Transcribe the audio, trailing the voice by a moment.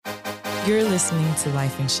You're listening to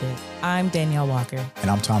Life and Shit. I'm Danielle Walker.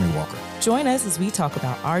 And I'm Tommy Walker. Join us as we talk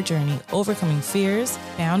about our journey overcoming fears,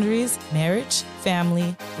 boundaries, marriage,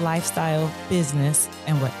 family, lifestyle, business,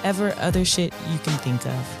 and whatever other shit you can think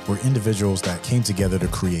of. We're individuals that came together to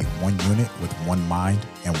create one unit with one mind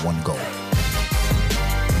and one goal.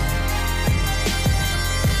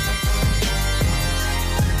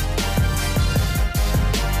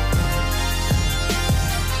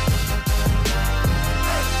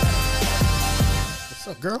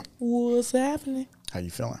 What's up, girl? What's happening? How you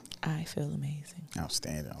feeling? I feel amazing.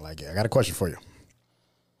 Outstanding. I like it. I got a question for you.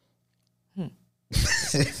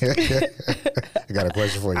 I got a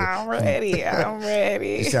question for you. I'm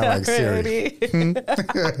ready. You sound like Siri.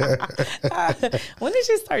 When did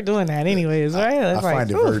you start doing that anyways, right? I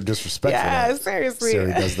find it very disrespectful. Yeah, seriously.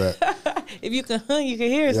 Siri does that. If you can you can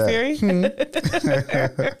hear it, Yeah. Siri.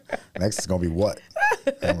 Next is going to be what?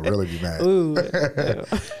 I'm going to really be mad. Ooh.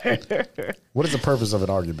 What is the purpose of an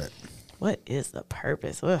argument? What is the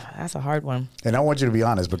purpose? Ugh, that's a hard one. And I want you to be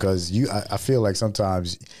honest, because I feel like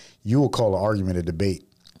sometimes you will call an argument a debate.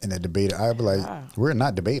 And a debate, I'd be like, we're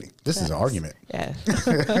not debating. This is an argument. Yeah.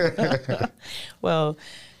 Well,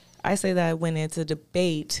 I say that when it's a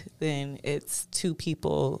debate, then it's two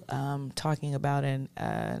people talking about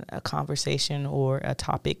a conversation or a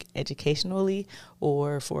topic educationally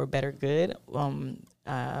or for a better good,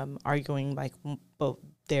 arguing like both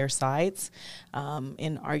their sides.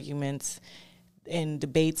 In arguments, in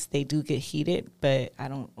debates, they do get heated, but I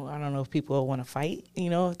don't know if people want to fight. You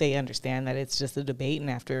know, if they understand that it's just a debate, and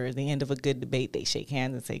after the end of a good debate, they shake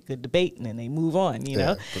hands and say "good debate," and then they move on. You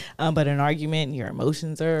know, but an argument, your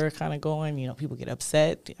emotions are kind of going. You know, people get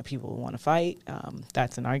upset, people want to fight.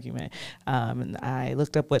 That's an argument. And I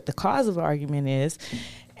looked up what the cause of an argument is.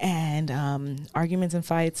 And arguments and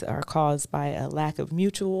fights are caused by a lack of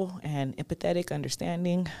mutual and empathetic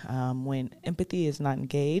understanding. When empathy is not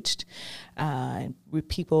engaged,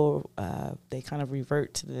 people, they kind of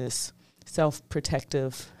revert to this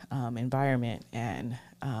self-protective environment. And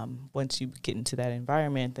once you get into that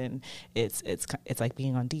environment, then it's like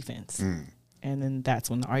being on defense. And then that's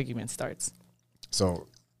when the argument starts. So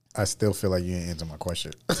I still feel like you didn't answer my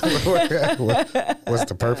question. What's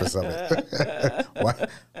the purpose of it?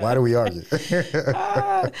 Why do we argue?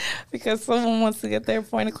 Because someone wants to get their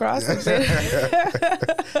point across, or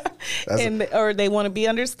they want to be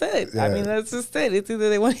understood. Yeah. I mean, that's just it. It's either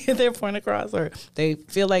they want to get their point across, or they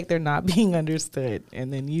feel like they're not being understood,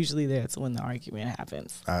 and then usually that's when the argument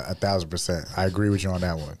happens. 1,000%. I agree with you on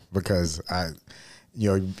that one, because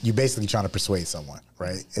you're basically trying to persuade someone,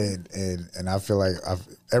 right? And I feel like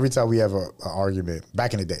every time we have an argument,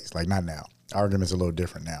 back in the days, like not now, argument's a little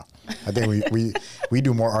different now. I think we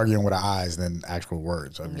do more arguing with our eyes than actual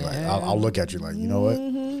words. I'd be like, I'll look at you like, you know what?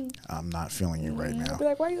 I'm not feeling you right now. I'll be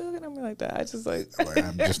like, why are you looking at me like that? I just like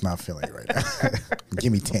I'm just not feeling you right now.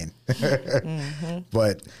 Give me 10.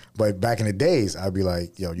 But back in the days, I'd be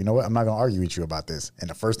like, yo, you know what? I'm not gonna argue with you about this. And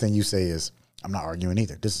the first thing you say is, I'm not arguing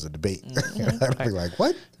either. This is a debate. I'd be like,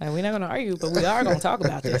 what? We're not going to argue, but we are going to talk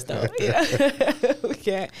about this, though. We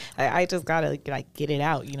can't. I just got to get it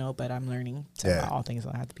out, you know. But I'm learning. All things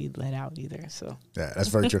don't have to be let out either. So yeah, that's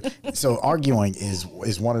very true. So arguing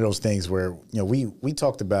is one of those things where, you know, we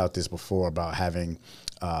talked about this before about having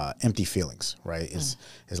empty feelings, right? It's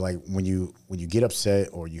like when you get upset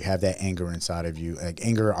or you have that anger inside of you, like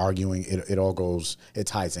anger, arguing, it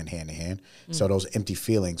ties in hand in hand. So those empty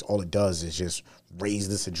feelings, all it does is just raise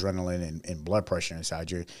this adrenaline and blood pressure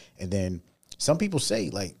inside you. And then some people say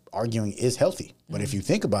like arguing is healthy, but if you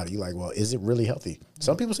think about it, you're like, well, is it really healthy?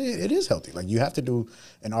 Some people say it is healthy. Like you have to do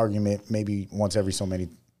an argument maybe once every so many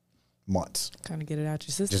months. Kind of get it out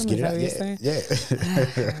your system. Just get it out. Yeah.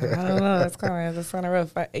 I don't know. That's kind of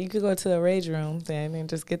rough. You could go to a rage room then and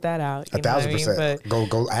just get that out. 1,000%.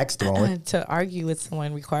 Go axe throwing. To argue with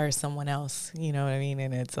someone requires someone else. You know what I mean?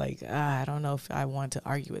 And it's like, I don't know if I want to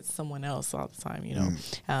argue with someone else all the time. You know,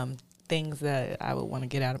 things that I would want to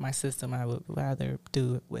get out of my system, I would rather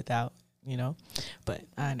do it without. You know, but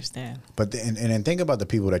I understand. But and then think about the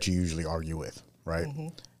people that you usually argue with, right?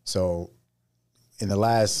 So in the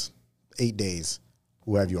last 8 days,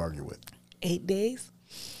 who have you argued with? 8 days?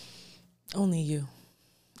 Only you.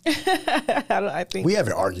 I think we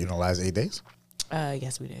haven't argued in the last 8 days.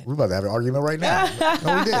 Yes, we did. We're about to have an argument right now.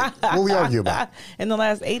 No, we did. What we argue about? In the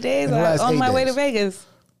last 8 days? On my way to Vegas.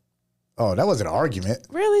 Oh, that wasn't an argument.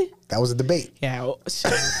 Really? That was a debate. Yeah. Well,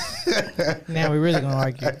 now we're really going to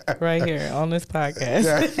argue right here on this podcast.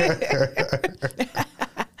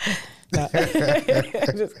 No.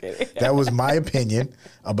 Just kidding. That was my opinion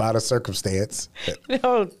about a circumstance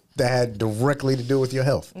that had directly to do with your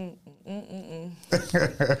health.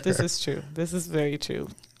 This is true. This is very true.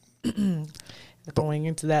 Going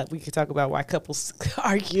into that, we could talk about why couples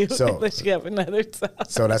argue unless you have another time.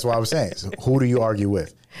 So that's what I was saying. So who do you argue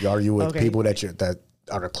with? You argue with people that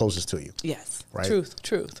are the closest to you. Yes. Right?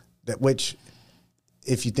 Truth. Which,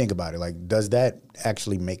 if you think about it, like, does that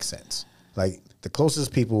actually make sense? Like, the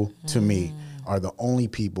closest people to me are the only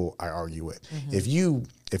people I argue with. If you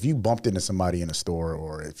bumped into somebody in a store,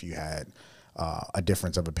 or if you had a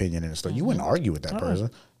difference of opinion in a store, you wouldn't argue with that person.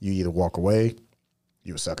 You either walk away,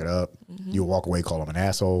 you would suck it up, you would walk away, call them an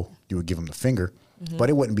asshole, you would give them the finger, but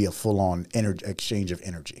it wouldn't be a full-on exchange of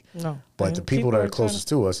energy. No. But the people that are closest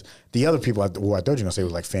to us, the other people who I thought you were going to say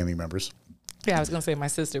was like family members. Yeah, I was going to say my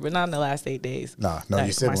sister, but not in the last 8 days. No, like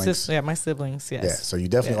your siblings. My siblings, yes. Yeah, so you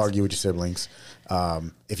definitely argue with your siblings.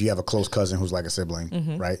 If you have a close cousin who's like a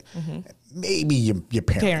sibling, right? Maybe your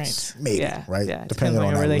parents. Maybe, right? Yeah, depending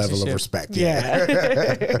on that level of respect. Yeah.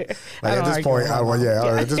 Like at this point,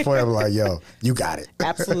 at this point, I'm like, yo, you got it.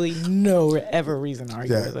 Absolutely no ever reason to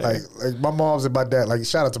argue with her. Like my mom's and my dad, like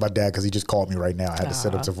shout out to my dad because he just called me right now. I had to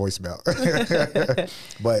set up to voicemail.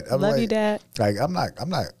 But I'm love you, Dad. Like I'm not.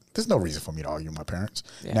 There's no reason for me to argue with my parents.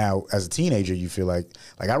 Yeah. Now, as a teenager, you feel like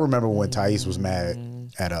I remember when Thais was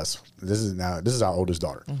mad at us. This is our oldest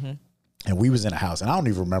daughter. And we was in a house, and I don't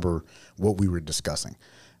even remember what we were discussing.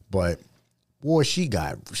 But boy, she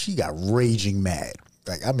got raging mad.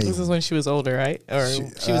 Like, I mean, this is when she was older, right? Or she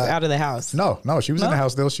was out of the house. No, she was in the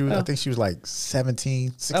house still. She was I think she was like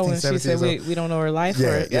 16, 17. She said we don't know her life.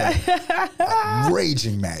 Yeah.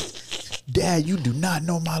 Raging mad. Dad, you do not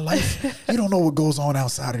know my life. You don't know what goes on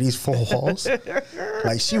outside of these four walls.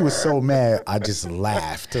 Like, she was so mad, I just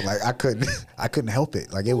laughed. Like, I couldn't help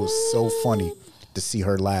it. Like, it was so funny to see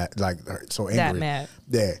her laugh, like so angry. That mad.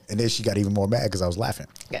 Yeah, and then she got even more mad because I was laughing.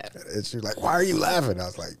 Yeah. And she was like, "Why are you laughing?" I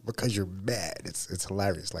was like, "Because you're mad. It's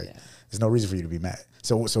hilarious. Like, there's no reason for you to be mad."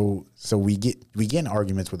 So we get in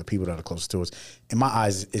arguments with the people that are closest to us. In my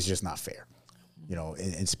eyes, it's just not fair. You know,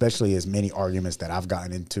 and especially as many arguments that I've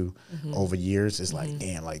gotten into over years, it's like,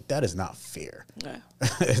 damn, like that is not fair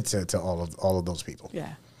to all of those people.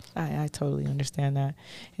 Yeah, I totally understand that,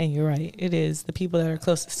 and you're right. It is the people that are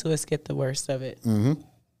closest to us get the worst of it.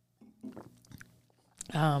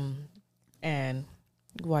 And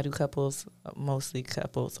why do mostly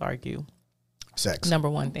couples argue? Sex. Number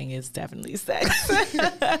one thing is definitely sex.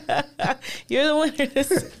 You're the winner.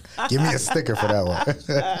 Give me a sticker for that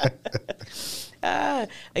one.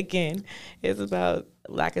 Again, it's about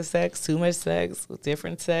lack of sex, too much sex,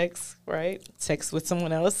 different sex, right? Sex with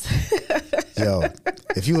someone else. Yo,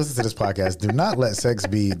 if you listen to this podcast, do not let sex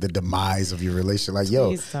be the demise of your relationship. Like,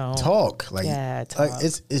 yo, talk. Like, talk. Like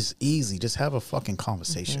it's easy. Just have a fucking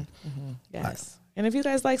conversation. Yes. Like, and if you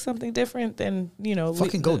guys like something different, then, you know,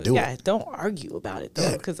 fucking go do it. Yeah, don't argue about it,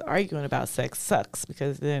 though, because arguing about sex sucks,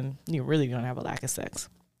 because then you're really going to have a lack of sex.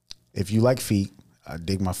 If you like feet, I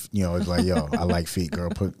dig my, it's like, yo, I like feet,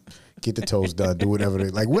 girl. Get the toes done. Do whatever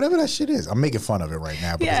whatever that shit is. I'm making fun of it right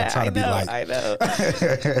now because I'm trying to be light. I know.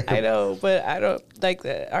 I know, but I don't like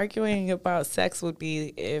arguing about sex would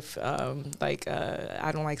be if I don't like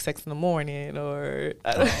sex in the morning, or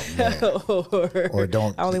or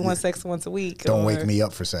don't. I only want sex once a week. Don't wake me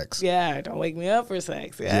up for sex. Yeah, don't wake me up for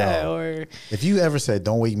sex. Yeah, or if you ever said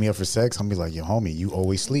don't wake me up for sex, I'm gonna be like, yo, homie, you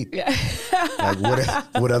always sleep. Yeah. Like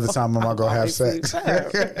what other time am I gonna have sex?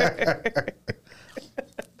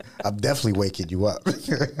 I'm definitely waking you up.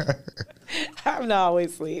 I'm not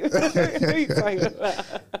always asleep. What are you talking about?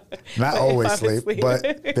 Not always sleep,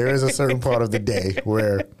 but there is a certain part of the day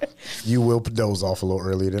where you will doze off a little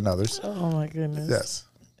earlier than others. Oh my goodness. Yes.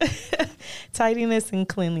 Tidiness and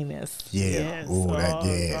cleanliness. Yeah. Yes.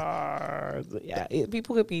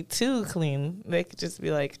 People could be too clean. They could just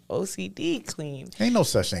be like OCD clean. Ain't no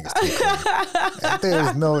such thing as too clean.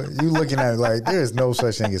 There's no, you looking at it like there is no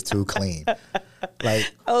such thing as too clean.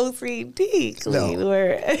 Like OCD clean. No.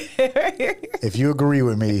 If you agree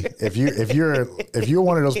with me, if you're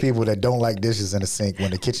one of those people that don't like dishes in the sink when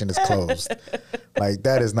the kitchen is closed, like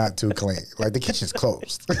that is not too clean. Like the kitchen's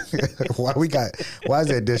closed. Why is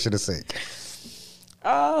there a dish in the sink?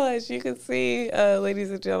 Oh, as you can see, ladies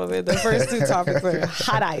and gentlemen, the first two topics are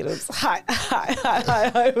hot items. Hot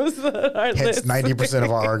items. Hence, 90% of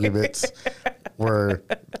our arguments were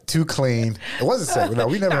too clean. It wasn't sex. No,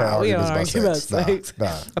 we never had arguments about sex.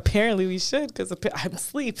 Nah. Apparently, we should, because I'm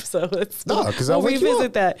asleep. So it's because I'll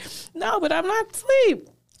revisit that. No, but I'm not asleep.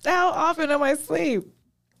 How often am I asleep?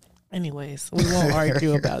 Anyways, we won't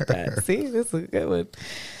argue about that. See, this is a good one.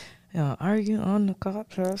 Argue on the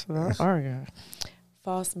podcast about arguing.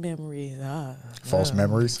 False memories. False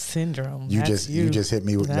memories syndrome. You just hit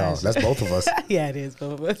me with that's both of us. Yeah, it is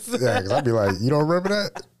both of us. Yeah, because I'd be like, you don't remember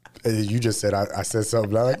that? And you just said I said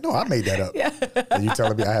something. I'm like, no, I made that up. Yeah. And you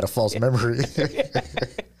telling me I had a false memory.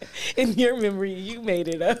 In your memory, you made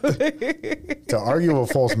it up. To argue a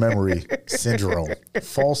false memory syndrome,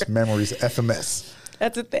 false memories, FMS.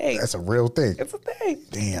 That's a thing. That's a real thing. It's a thing.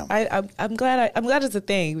 Damn. I'm glad it's a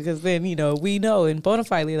thing, because then, you know, we know, and bona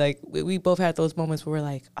fidely, like we both had those moments where we're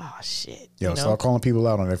like, oh shit. Yo, start calling people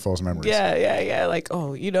out on their false memories. Yeah. Like,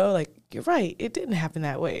 oh, you know, like, you're right. It didn't happen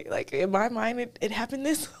that way. Like, in my mind, it happened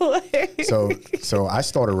this way. So I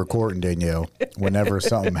started recording Danielle. Whenever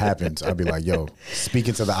something happens, I'd be like, yo,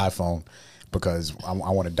 speaking to the iPhone, because I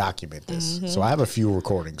want to document this. Mm-hmm. So I have a few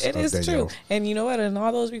recordings It of is Danielle. true. And you know what? In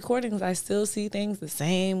all those recordings, I still see things the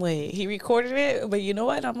same way. He recorded it, but you know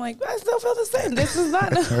what? I'm like, I still feel the same. This is not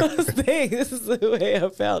the thing. This is the way I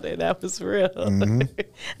felt it. That was real. Mm-hmm.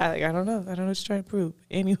 I don't know. I don't know what you're trying to prove.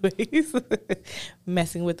 Anyways,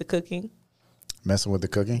 messing with the cooking. Messing with the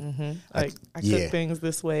cooking? Mm-hmm. Like, I cook things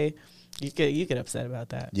this way. You get upset about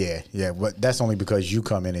that. Yeah, but that's only because you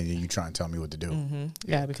come in and you try and tell me what to do. Mm-hmm.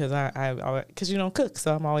 Yeah, because because you don't cook,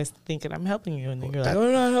 so I'm always thinking I'm helping you, and then you're like, "Oh,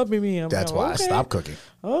 you're not helping me." That's why I stopped cooking.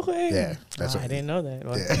 Okay. Yeah, that's I didn't know that.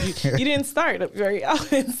 Well, Yeah. you didn't start very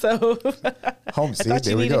often, so. Home, see,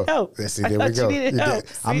 there we go. Help. See, there we go. Help.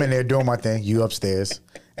 I'm in there doing my thing. You upstairs,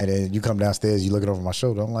 and then you come downstairs. You looking over my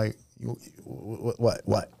shoulder. I'm like, what?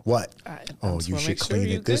 Oh, you should clean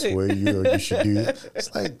it this way. You should do.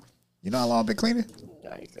 It's like, you know how long I've been cleaning?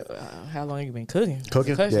 Like, how long you been cooking?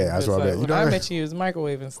 Cooking? Yeah, that's what I bet. When I met you, it was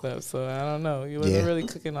microwaving stuff, so I don't know. You wasn't really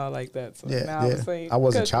cooking all like that. So now I'm saying I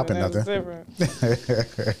wasn't chopping nothing.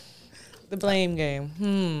 The blame game.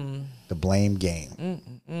 The blame game.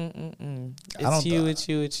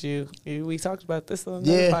 It's you. We talked about this on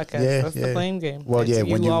the podcast. That's the blame game. Well, it's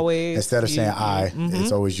when you always, instead of saying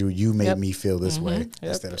it's always you. You made me feel this way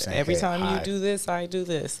instead of saying every time I. you do this, I do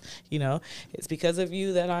this. You know, it's because of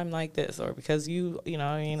you that I'm like this, or because you know,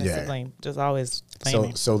 I mean, it's a blame. Just always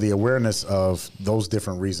blaming. So the awareness of those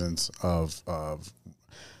different reasons of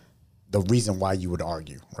the reason why you would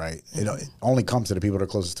argue, right? It only comes to the people that are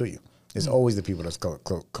closest to you. It's always the people that's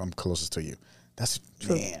come closest to you. That's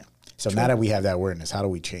true. Man. So now that we have that awareness, how do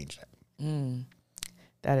we change that?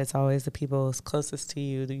 That it's always the people closest to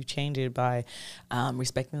you. You change it by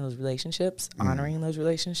respecting those relationships, honoring those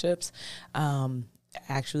relationships,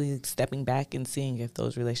 actually stepping back and seeing if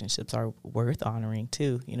those relationships are worth honoring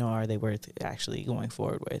too. You know, are they worth actually going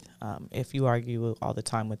forward with? If you argue all the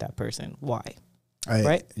time with that person, why?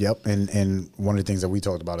 Right? Yep. And one of the things that we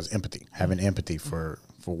talked about is empathy, having empathy for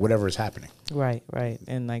whatever is happening. Right.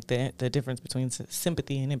 And like the difference between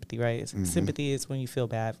sympathy and empathy, right? Sympathy is when you feel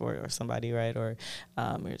bad for somebody, right? Or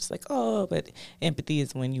you're just like, oh, but empathy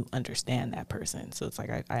is when you understand that person. So it's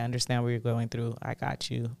like, I understand what you're going through. I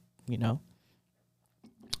got you, you know?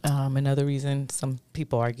 Another reason some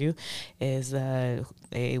people argue is the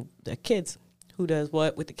kids. Who does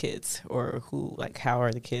what with the kids? Or who, like, how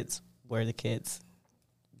are the kids? Where are the kids?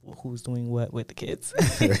 Who's doing what with the kids?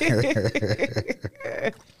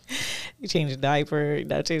 You change a diaper,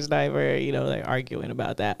 not change a diaper, you know, they're arguing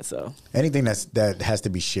about that. So anything that has to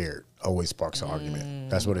be shared always sparks an argument.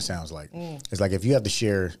 That's what it sounds like. It's like if you have to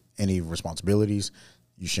share any responsibilities,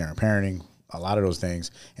 you sharing parenting, a lot of those things,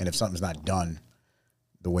 and if something's not done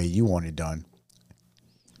the way you want it done,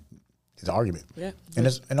 it's an argument. Yeah.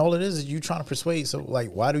 And all it is you trying to persuade. So,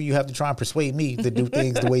 like, why do you have to try and persuade me to do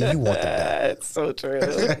things the way you want them done? It's so true.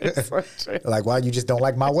 It's so true. Like, why you just don't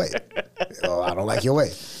like my way? Oh, I don't like your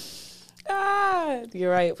way.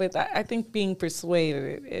 You're right. But I think being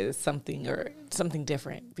persuaded is something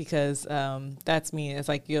different, because that's me. It's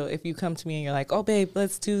like, if you come to me and you're like, oh, babe,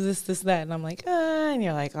 let's do this, that. And I'm like, and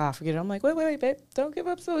you're like, oh, forget it. I'm like, wait, babe, don't give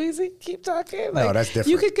up so easy. Keep talking. Like, no, that's different.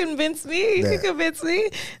 You could convince me. You could convince me.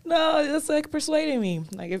 No, it's like persuading me.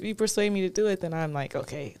 Like, if you persuade me to do it, then I'm like,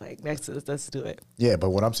 okay, like, let's do it. Yeah,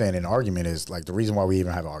 but what I'm saying in argument is, like, the reason why we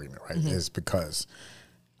even have an argument, right, is because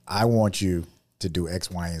I want you to do X,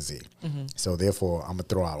 Y, and Z. So therefore, I'm gonna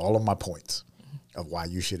throw out all of my points of why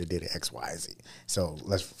you should have did X, Y, and Z. So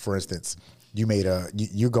for instance,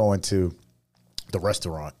 you're going to the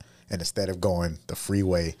restaurant, and instead of going the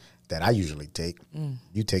freeway that I usually take,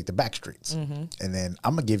 you take the back streets. And then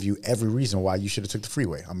I'm gonna give you every reason why you should have took the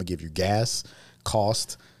freeway. I'm gonna give you gas,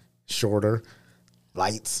 cost, shorter,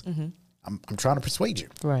 lights. I'm trying to persuade you.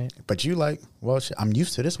 Right. But you like, well, I'm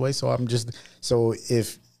used to this way, so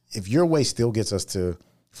if your way still gets us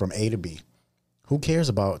from A to B, who cares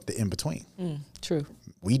about the in between? True.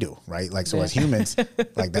 We do, right? Like, so as humans,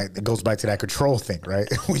 like that, it goes back to that control thing, right?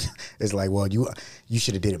 It's like, well, you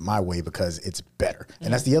should have did it my way because it's better.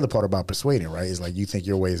 And that's the other part about persuading, right? Is like, you think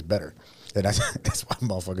your way is better. And that's why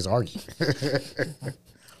motherfuckers argue.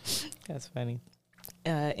 That's funny.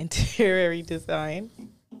 Interior design.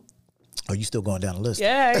 Oh, you still going down the list?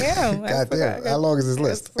 Yeah, I am. God damn. How long is this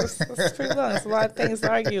list? It's pretty long. It's a lot of things to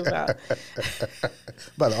argue about.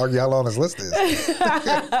 About to argue how long this list is.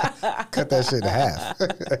 Cut that shit in half.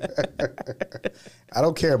 I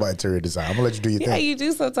don't care about interior design. I'm gonna let you do your thing. Yeah, you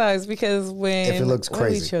do sometimes because when If it looks when we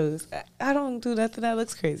crazy. chose, I don't do nothing that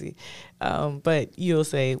looks crazy. But you'll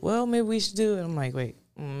say, well, maybe we should do it. I'm like, wait.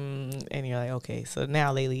 And you're like, okay. So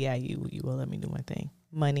now lately, yeah, you will let me do my thing.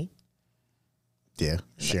 Money. Yeah,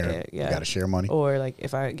 share. Yeah. You got to share money. Or like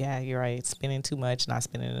if you're right, spending too much, not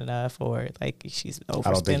spending enough, or like she's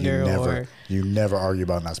overspender. I don't think you never argue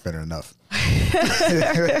about not spending enough.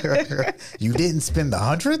 You didn't spend the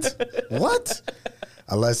hundreds? What?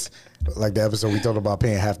 Unless, like the episode we talked about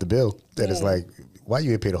paying half the bill, then it's like, why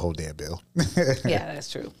you ain't pay the whole damn bill? Yeah,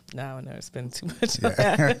 that's true. No, I would never spend too much on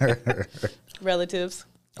that. Relatives.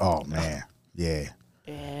 Oh man, yeah,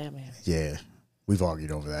 man. yeah. We've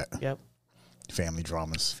argued over that. Yep. Family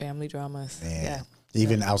dramas. Family dramas. Man. Yeah.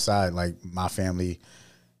 Even outside, like my family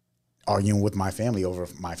arguing with my family over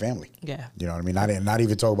my family. Yeah. You know what I mean? Not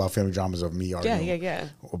even talk about family dramas of me arguing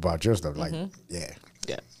about your stuff. Like, yeah.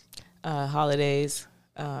 Holidays,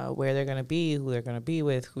 where they're going to be, who they're going to be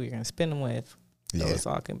with, who you're going to spend them with. Yeah. Those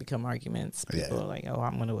all can become arguments. People are like, oh,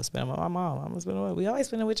 I'm going to spend them with my mom. I'm going to spend them with, we always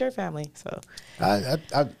spend it with your family. So,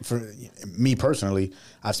 for me personally,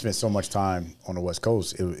 I've spent so much time on the West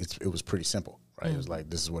Coast. It was pretty simple, right? It was like,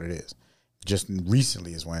 this is what it is. Just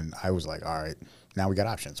recently is when I was like, all right, now we got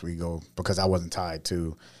options. We go, because I wasn't tied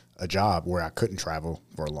to a job where I couldn't travel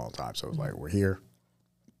for a long time. So it was like, we're here.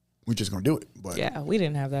 We're just going to do it. But yeah, we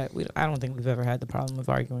didn't have that. I don't think we've ever had the problem of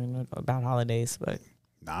arguing about holidays, but.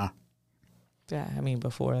 Nah. Yeah, I mean,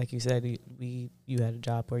 before, like you said, you had a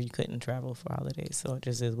job where you couldn't travel for holidays, so it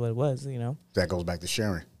just is what it was, you know? That goes back to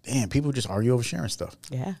sharing. Damn, people just argue over sharing stuff.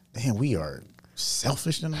 Yeah. Damn, we are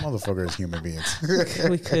selfish than a motherfucker as human beings.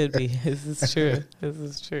 We could be. This is true. This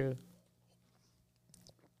is true.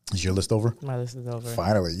 Is your list over? My list is over.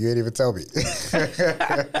 Finally, you ain't even tell me.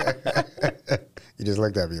 You just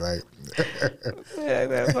looked at me like.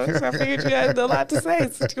 Yeah, folks, I figured you had a lot to say,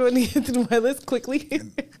 so you want to get through my list quickly.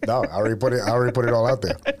 No, I already put it all out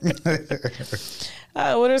there.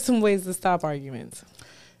 What are some ways to stop arguments?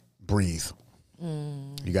 Breathe.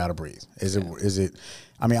 You gotta breathe. Is it?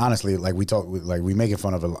 I mean, honestly, like we making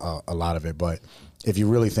fun of a lot of it, but if you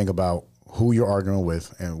really think about who you're arguing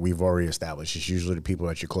with, and we've already established, it's usually the people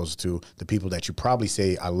that you're closest to, the people that you probably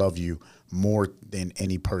say "I love you" more than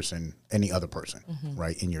any other person,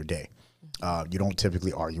 right, in your day. You don't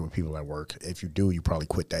typically argue with people at work. If you do, you probably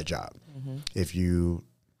quit that job. If you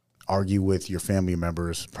argue with your family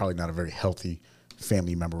members, probably not a very healthy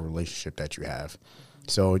family member relationship that you have.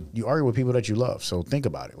 So you argue with people that you love. So think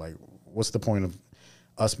about it. Like, what's the point of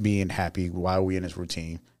us being happy? Why are we in this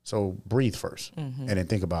routine? So breathe first, and then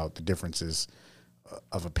think about the differences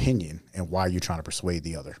of opinion and why you're trying to persuade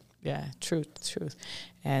the other. Yeah, truth.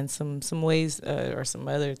 And some ways or some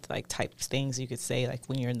other like types things you could say, like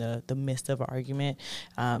when you're in the midst of an argument,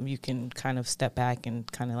 you can kind of step back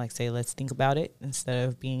and kind of like say, let's think about it, instead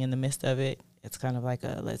of being in the midst of it. It's kind of like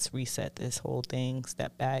let's reset this whole thing,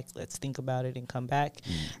 step back, let's think about it and come back.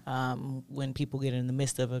 When people get in the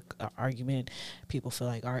midst of an argument, people feel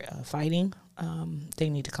like fighting.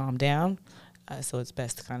 They need to calm down. So it's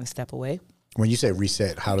best to kind of step away. When you say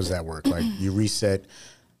reset, how does that work? Like, you reset,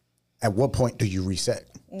 at what point do you reset?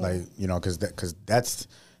 Like, you know, because that's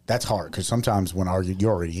hard, because sometimes when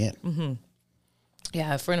you're already in.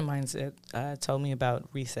 Yeah, a friend of mine told me about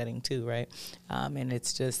resetting too, right? And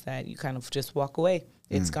it's just that you kind of just walk away.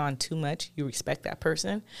 It's gone too much. You respect that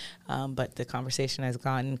person, but the conversation has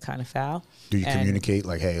gotten kind of foul. Do you communicate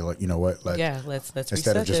like, hey, you know what? Let's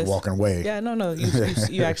instead of just walking away. Yeah, no.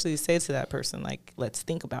 You actually say to that person, like, let's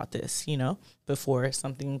think about this, you know, before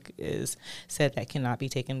something is said that cannot be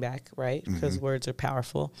taken back, right? Because words are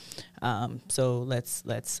powerful. So let's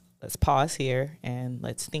pause here and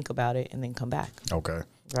let's think about it and then come back. Okay.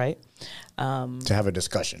 Right. To have a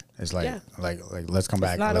discussion. It's like, like let's come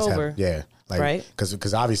back. It's not let's over. Right.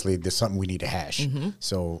 Because obviously there's something we need to hash.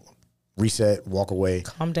 So reset, walk away.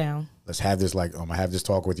 Calm down. Let's have this, I'm going to have this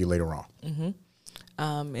talk with you later on.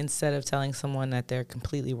 Instead of telling someone that they're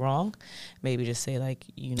completely wrong, maybe just say, like,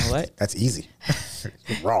 you know what? That's easy.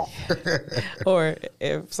 You're wrong. Or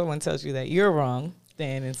if someone tells you that you're wrong,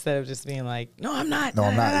 then instead of just being like, no, I'm not. No,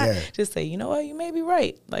 I'm not. Yeah. Just say, you know what, you may be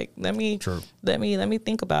right. Like, let me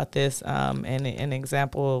think about this. And an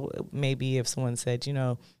example, maybe if someone said, you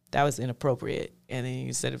know, that was inappropriate. And then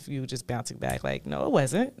instead of you just bouncing back like, no, it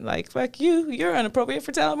wasn't. Like, fuck you. You're inappropriate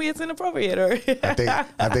for telling me it's inappropriate. Or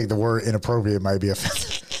I think the word inappropriate might be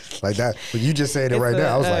offensive. Like that. But you just saying it right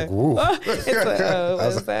now. I was like, woo. It's what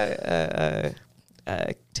is that?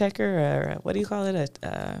 Checker, or what do you call it?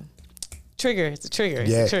 Trigger. It's a trigger.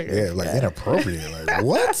 Yeah, it's a trigger. yeah, like inappropriate. Like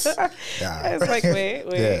what? Yeah. It's like wait,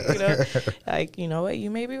 yeah. You know, like you know what? You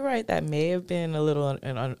may be right. That may have been a little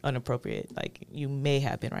inappropriate. Like you may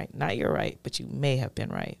have been right. Not you're right, but you may have been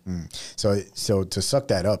right. So to suck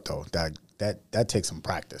that up though, that takes some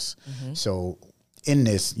practice. So in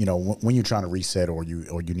this, you know, when you're trying to reset or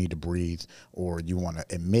you need to breathe or you want to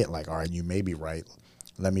admit like, all right, you may be right.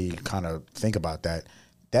 Let me kind of think about that.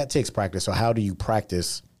 That takes practice. So how do you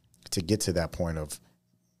practice to get to that point of,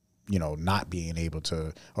 you know, not being able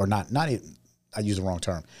to, or not, I use the wrong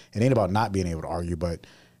term. It ain't about not being able to argue, but,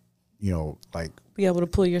 you know, like. Be able to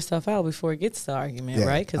pull yourself out before it gets to argument,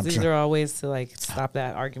 right? Because these are all ways to like stop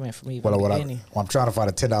that argument from even beginning. I'm trying to find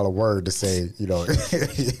a $10 word to say, you know,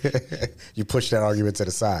 you push that argument to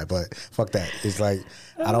the side, but fuck that. It's like,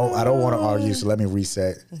 I don't want to argue, so let me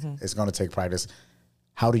reset. It's going to take practice.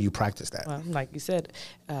 How do you practice that? Well, like you said,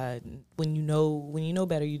 when you know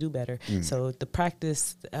better, you do better. So the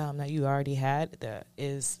practice that you already had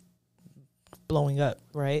is blowing up,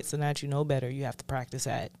 right? So now that you know better, you have to practice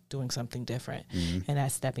at doing something different, and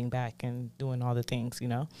that's stepping back and doing all the things, you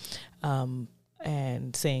know.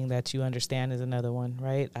 And saying that you understand is another one,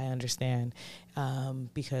 right? I understand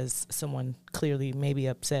because someone clearly may be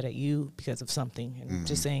upset at you because of something. And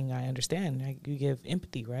just saying, I understand. Like, you give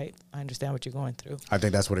empathy, right? I understand what you're going through. I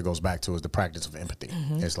think that's what it goes back to, is the practice of empathy.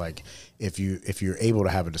 It's like if you're able to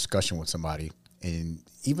have a discussion with somebody, and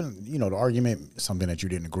even, you know, the argument, something that you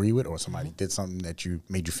didn't agree with, or somebody did something that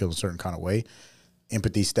made you feel a certain kind of way,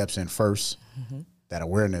 empathy steps in first, that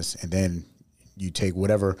awareness, and then you take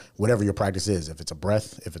whatever your practice is. If it's a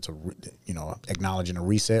breath, if it's acknowledging a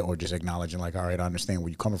reset, or just acknowledging like, all right, I understand where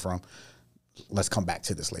you're coming from. Let's come back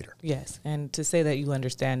to this later. Yes. And to say that you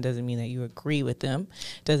understand doesn't mean that you agree with them.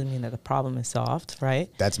 Doesn't mean that the problem is solved, right?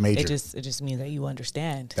 That's major. It just means that you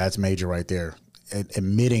understand. That's major right there.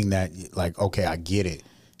 Admitting that, like, okay, I get it,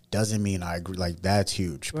 doesn't mean I agree. Like, that's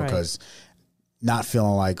huge, because not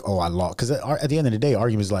feeling like, oh, I lost. Because at the end of the day,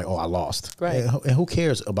 arguments is like, oh, I lost. Right. And who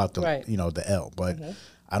cares about the, you know, the L? But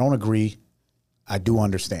I don't agree. I do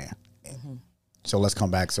understand. So let's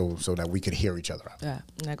come back so that we can hear each other out. Yeah.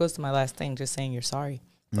 And that goes to my last thing, just saying you're sorry,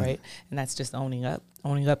 right? And that's just owning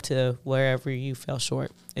up to wherever you fell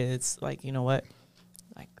short. It's like, you know what?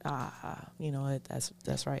 Like, you know what?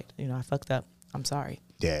 That's right. You know, I fucked up. I'm sorry.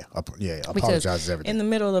 Yeah, apologize is everything. In the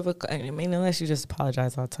middle of unless you just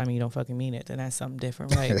apologize all the time and you don't fucking mean it, then that's something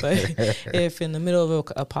different, right? But if in the middle of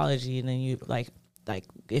an apology and then you like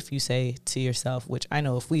if you say to yourself, which I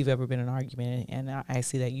know if we've ever been in an argument and I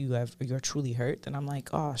see that you're truly hurt, then I'm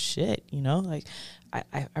like, oh shit, you know, like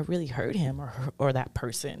I really hurt him or that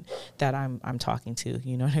person that I'm talking to,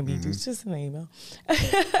 you know what I mean? It's just an email.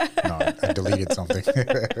 No, I deleted something.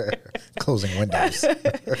 Closing windows.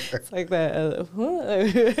 It's like that.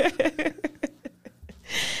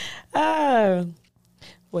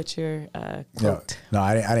 What's your quote? No,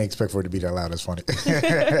 I didn't expect for it to be that loud. That's funny.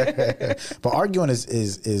 But arguing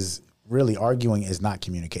is really, arguing is not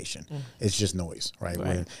communication. It's just noise,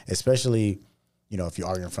 right? Especially, you know, if you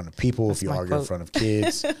argue in front of people, if you argue in front of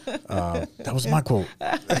kids. That was my quote.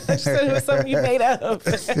 It was something you made up.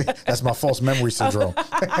 That's my false memory syndrome.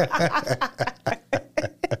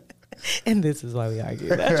 And this is why we argue.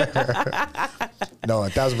 No,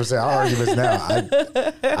 1,000%. Our arguments now,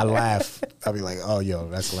 I laugh. I'll be like, oh, yo,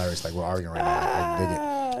 that's hilarious. Like, we're arguing right now. I dig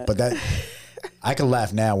it. But that, I can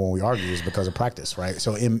laugh now when we argue is because of practice, right?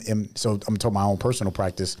 So, so I'm talking my own personal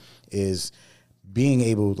practice is being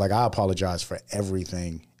able, like, I apologize for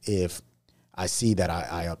everything if I see that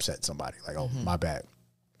I upset somebody. Like, oh, my bad.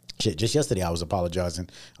 Shit, just yesterday I was apologizing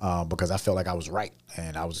because I felt like I was right,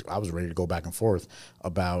 and I was ready to go back and forth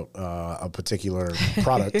about a particular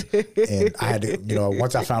product, and I had to, you know,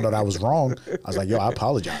 once I found out I was wrong, I was like, yo, I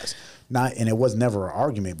apologize. And it was never an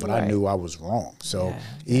argument, but I knew I was wrong. So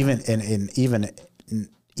even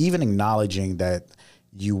acknowledging that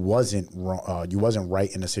you wasn't wrong, you wasn't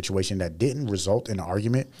right in a situation that didn't result in an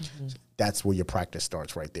argument, that's where your practice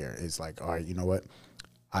starts right there. It's like, all right, you know what?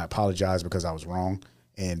 I apologize because I was wrong.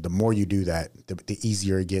 And the more you do that, the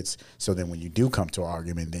easier it gets. So then when you do come to an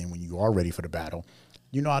argument, then when you are ready for the battle,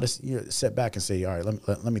 you know how to set back and say, all right,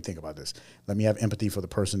 let me think about this. Let me have empathy for the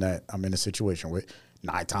person that I'm in a situation with.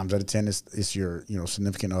 9 times out of 10, it's your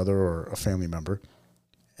significant other or a family member,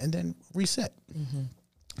 and then reset.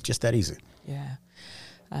 Just that easy. Yeah.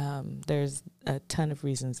 There's a ton of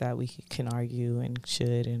reasons that we can argue and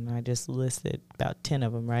should, and I just listed about 10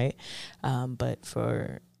 of them, right? But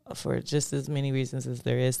for just as many reasons as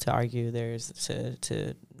there is to argue, there's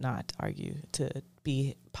to not argue, to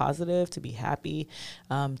be positive, to be happy.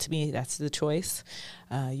 To me, that's the choice.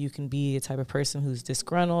 You can be a type of person who's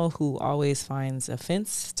disgruntled, who always finds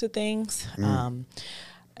offense to things.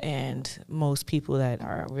 And most people that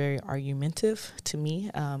are very argumentative, to me,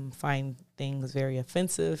 find things very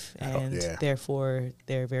offensive, and therefore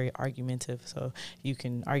they're very argumentative. So you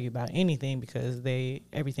can argue about anything because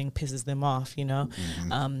everything pisses them off,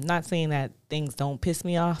 Not saying that things don't piss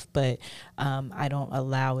me off, but I don't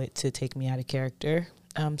allow it to take me out of character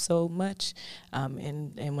so much.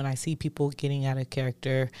 And when I see people getting out of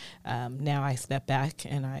character, now I step back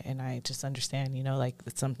and I just understand, like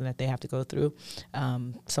it's something that they have to go through.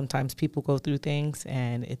 Sometimes people go through things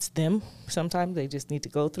and it's them. Sometimes they just need to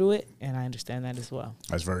go through it, and I understand that as well.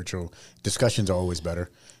 That's very true. Discussions are always better.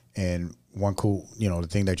 And one cool, the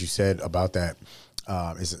thing that you said about that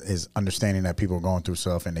is understanding that people are going through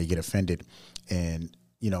stuff and they get offended. And,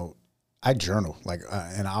 I journal,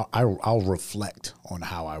 and I'll reflect on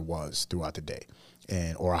how I was throughout the day,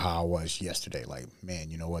 or how I was yesterday. Like,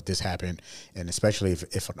 man, you know what, this happened, and especially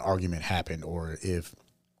if an argument happened, or if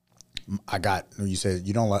you said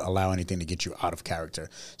you don't allow anything to get you out of character.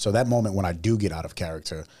 So that moment when I do get out of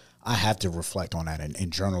character, I have to reflect on that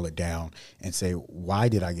and journal it down and say, why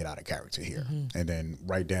did I get out of character here? And then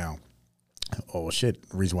write down, oh shit,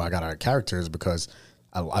 the reason why I got out of character is because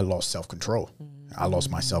I lost self-control. I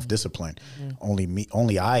lost my self-discipline.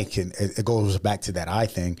 Only I can, it goes back to that I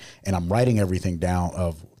thing, and I'm writing everything down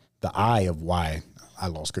of the I of why I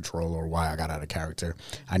lost control or why I got out of character.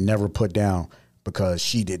 I never put down because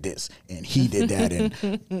she did this and he did that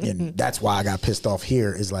and that's why I got pissed off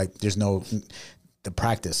here. Is like, there's no, the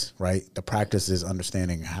practice, right? The practice is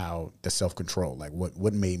understanding how the self-control, like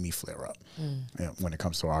what made me flare up when it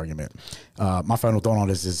comes to an argument. My final thought on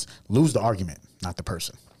this is lose the argument, not the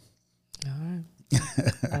person. All right.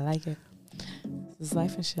 I like it. This is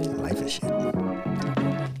life and shit. Life and shit.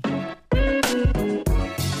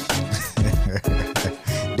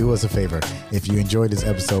 Do us a favor. If you enjoyed this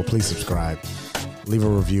episode, please subscribe. Leave a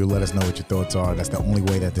review. Let us know what your thoughts are. That's the only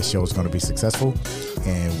way that this show is going to be successful.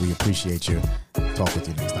 And we appreciate you. Talk with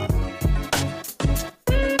you next time.